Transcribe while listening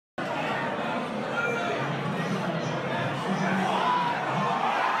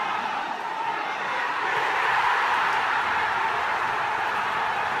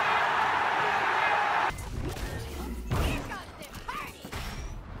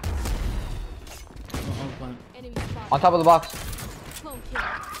plant. On top of the box.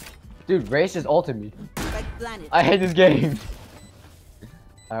 Dude, Raze just ulted me. I hate this game.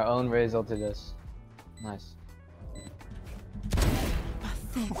 Our own Raze ulted us. Nice.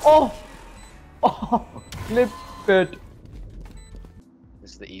 Oh! Oh! Flip it.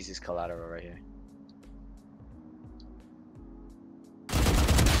 This is the easiest collateral right here.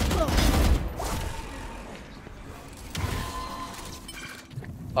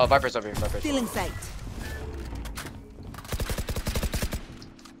 Oh, Viper's over here. Viper's. Still in sight.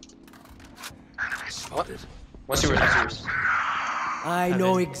 What? What's yours? What's yours? I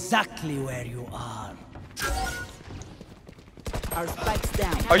know exactly where you are. Our spikes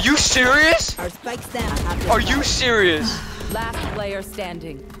down. Are you serious? Our spikes down. Are you serious? Last player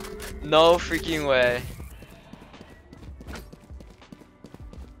standing. No freaking way.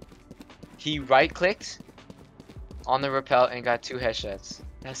 He right-clicked on the rappel and got 2 headshots.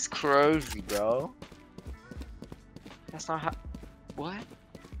 That's crazy, bro. That's not how. What?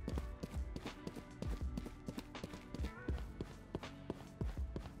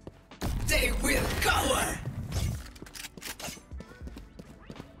 They will cower.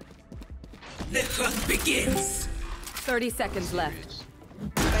 The hunt begins. 30 seconds left.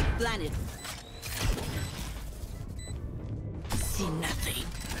 Spike planet. See nothing.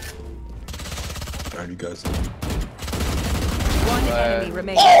 Alright, you guys. One enemy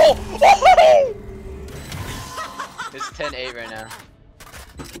remaining. Oh! It's 10-8 right now.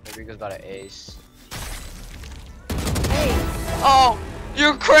 Rodrigo's about to ace. Hey, Oh!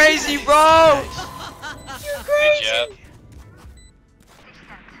 You're crazy, bro! You're crazy! Good job.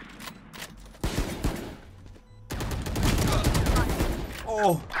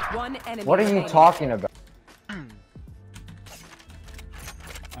 Oh! one enemy What are you remaining. talking about? I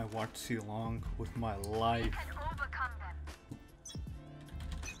watched too long with my life.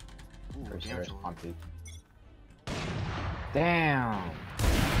 Damn.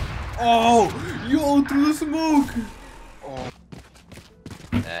 Oh! You all through the smoke!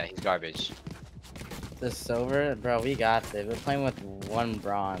 He's garbage. The silver, bro, we got this. We're playing with 1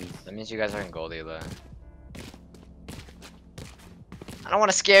 bronze. That means you guys are in Goldie, though. I don't want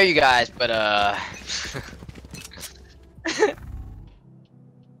to scare you guys, but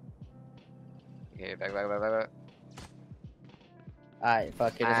Okay, back. Alright,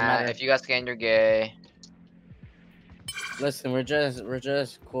 fuck it, doesn't matter. If you guys can, you're gay. Listen, we're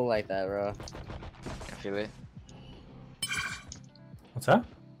just cool like that, bro. I feel it. What's that?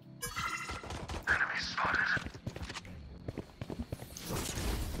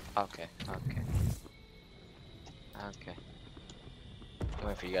 Okay. I'm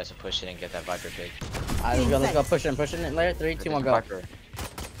waiting for you guys to push it and get that Viper pick. Alright, let's go push it. Layer 3, 2, 1, go. Viper.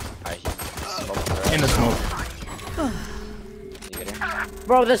 Alright, he's smoking. In the smoke. You get him?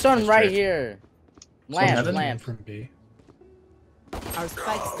 Bro, there's one right straight. here. Heaven? Lamp. From B. Our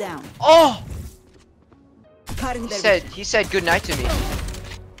spikes down. Oh! Cutting their He said good night to me.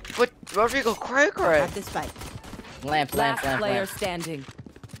 But Rodrigo, crack right. At the spike. Lamp. Last player standing.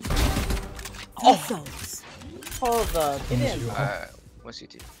 Oh. Souls. Hold up, get in. What's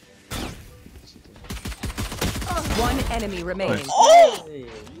CT? One enemy remaining. Oh!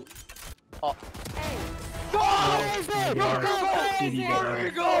 Oh. Go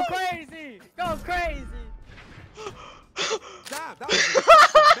crazy! Go crazy! Damn, that was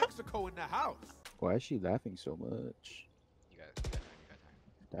Mexico in the house. Why is she laughing so much? You got time.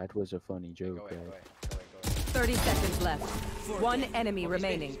 That was a funny joke, Go away. 30 seconds left. One enemy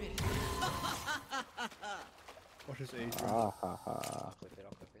remaining. What is Adrian? Ah ha ha. I'll clip it.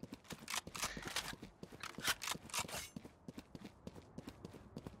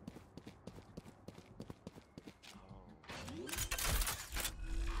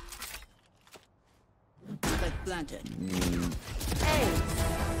 Spike planted.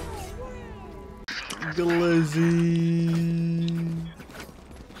 Glizzy.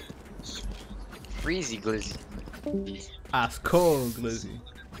 Freezy glizzy. Ice cold glizzy.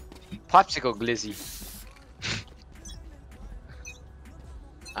 Popsicle glizzy.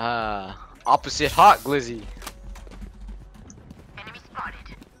 Opposite hot glizzy. Enemy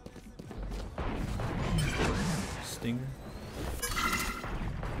spotted. Stinger.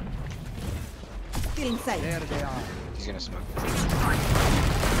 Still in sight. There they are. He's gonna smoke.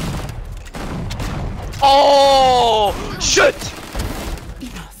 Oh shit!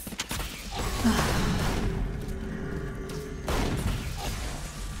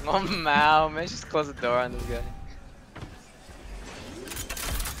 Oh man, just close the door on this guy.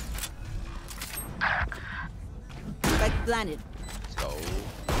 Spike planted. Let's go.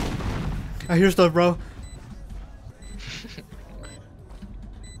 I hear stuff, bro.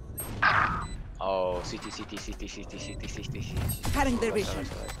 Oh, Oh, CT. Cutting their vision.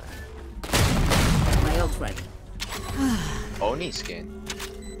 My ult ready. Oni skin.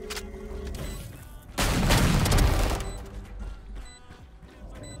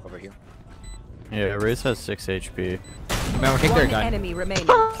 Over here. Yeah, Raze has 6 HP. I might want to take their One gun. enemy remaining.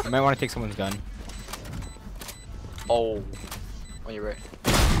 I might want to take someone's gun. Oh. On your right.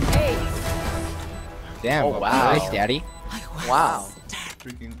 Damn. Oh, wow. Nice, daddy. Wow.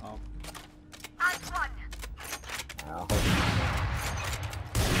 Freaking up.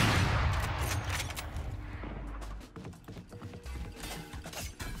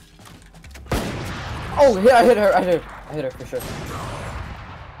 Oh, yeah, I hit her for sure.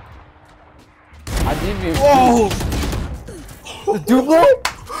 I didn't even. Oh! The Duplo?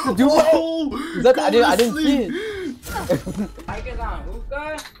 The Duplo? Oh! Look, I didn't see it.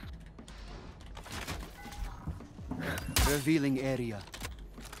 Revealing area.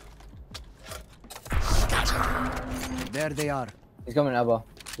 There they are. He's coming elbow,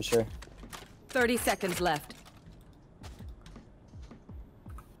 for sure. 30 seconds left.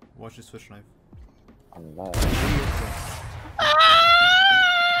 Watch the switch knife. I'm not.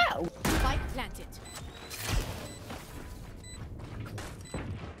 Spike planted.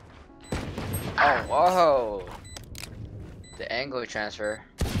 Oh, whoa. The angle transfer.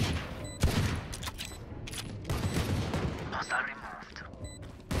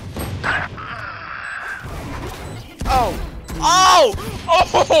 Oh! Oh!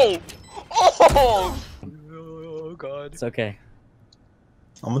 Oh! Oh! Oh god. It's okay.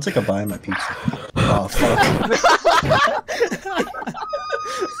 I'm gonna take a bite of my pizza. Oh fuck.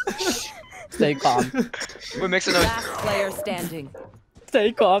 Stay calm. We're mixing those. Last player standing.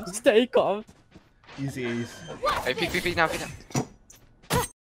 Stay calm. Stay calm. Easy ace. Hey, peek now, peek now.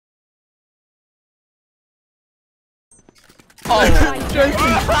 Oh!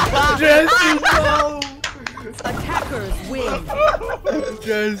 Jesse, no! Attackers win.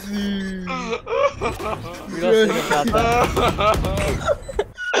 Jesse! We don't think about that.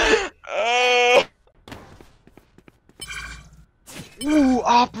 Ooh,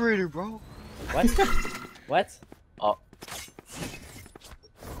 operator, bro. What? What? Oh.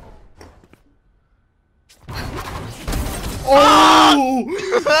 Oh!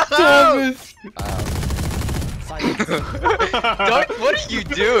 Thomas! Don't, what are you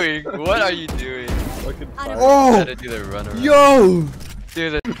doing? What are you doing? Oh! Gotta do the run around. Yo! Do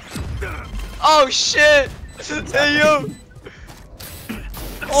the. Oh shit! Hey yo!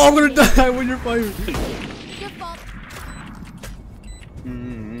 Oh, I'm gonna die when you're fired.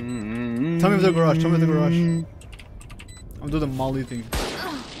 Tell me if the garage. Tell me if the garage. I'm doing the Molly thing.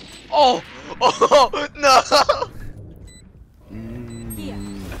 Oh! Oh no!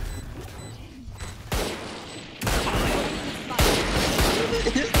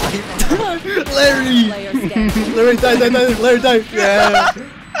 Larry! Larry, die! Larry, die! Yeah!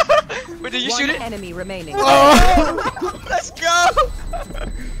 Wait, did you One shoot it? enemy remaining. Oh! Let's go!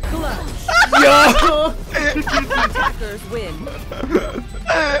 Yo! Attackers win.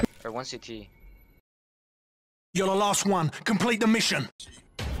 Or 1 CT. You're the last one. Complete the mission.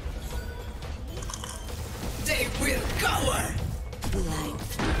 They will cover.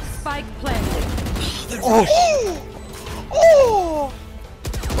 Spike planted. Oh! Oh!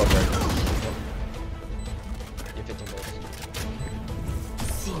 You're 15 goals.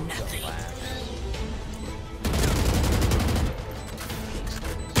 See nothing.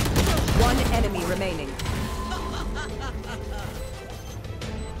 One enemy remaining.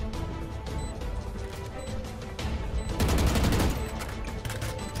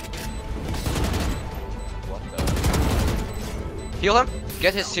 What the? Heal him?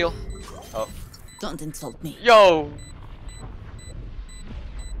 Get his heal. Oh. Don't insult me. Yo!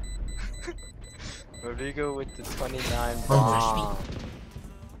 Rodrigo with the 29 bomb.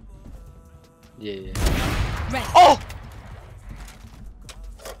 Yeah. Red. Oh!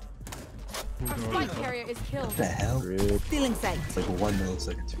 Our spike carrier is killed. What the hell? Rude. Stealing sight. It's like 1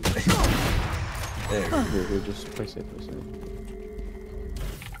 millisecond too late. There. Here, just play safe, play safe.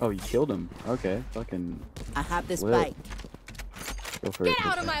 Oh, you killed him. Okay, fucking I have this Well. spike. go for it. Get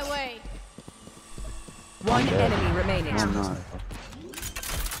out of my way. One enemy remaining. I'm not.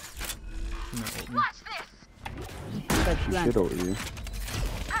 Spike She planted. shit over you.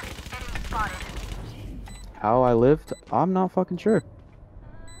 How I lived? I'm not fucking sure.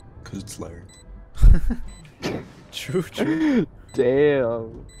 Cause it's Larry. True.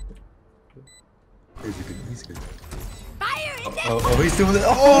 Damn. He's good. Fire in the Oh, he's doing it.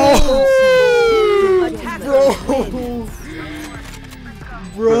 Oh! Attackers win.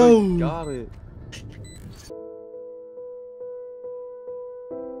 Bro! Got it.